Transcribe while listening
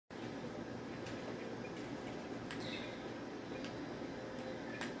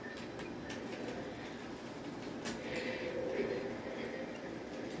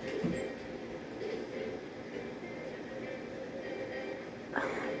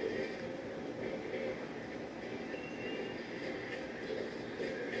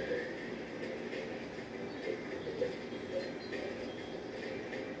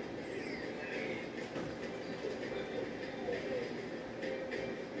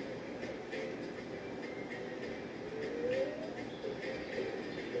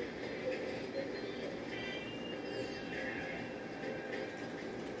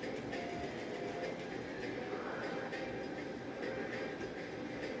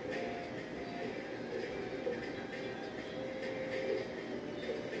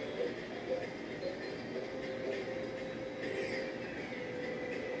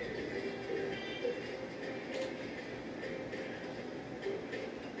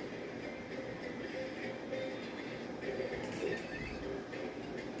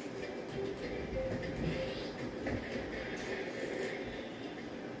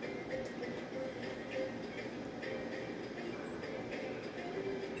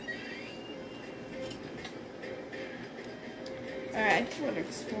Alright, I just want to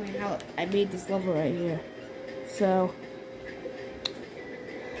explain how I made this level right here. So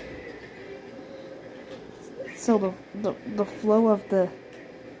the flow of the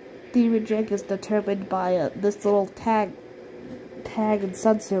demon drink is determined by this little tag and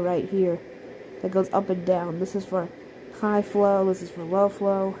sensor right here that goes up and down. This is for high flow, this is for low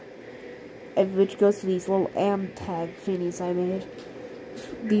flow, and which goes to these little tag thingies I made.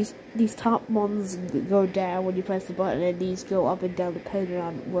 These top ones go down when you press the button, and these go up and down depending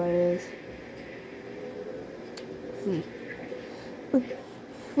on where it is. See,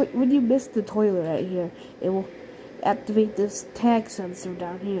 when you miss the toilet right here, it will activate this tag sensor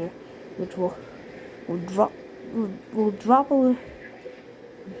down here, which will drop a little.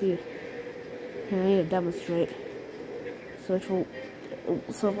 Here, I need to demonstrate. So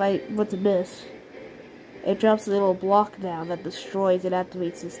if I were to miss, it drops a little block down that destroys and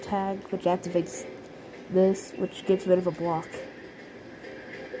activates this tag, which activates this, which gets rid of a block.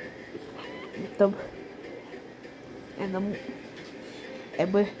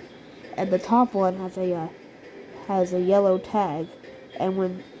 And the top one has a yellow tag, and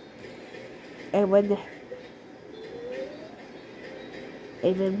when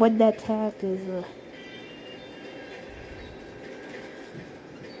that tag is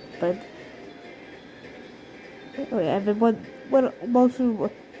and then when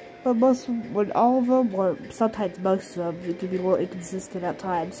all of them, or sometimes most of them, it can be a little inconsistent at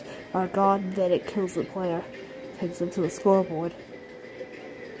times, are gone, then it kills the player, takes them to the scoreboard.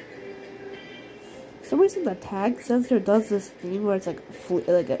 For some reason the tag sensor does this thing where it's like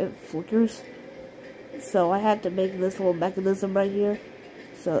it flickers. So I had to make this little mechanism right here.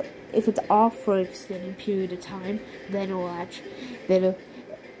 So if it's off for an extended period of time, then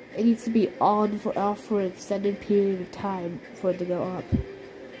it needs to be off for an extended period of time for it to go up.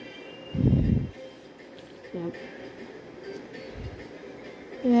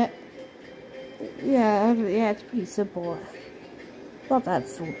 Yeah, it's pretty simple.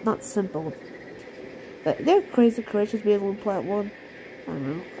 Not simple. But they're crazy creations being able to play at one. I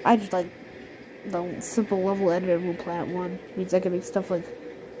don't know. I just like the simple level editor will play at one. Means I can make stuff like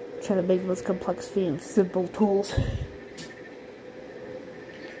trying to make those complex things simple tools.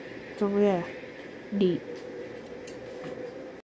 So yeah, neat.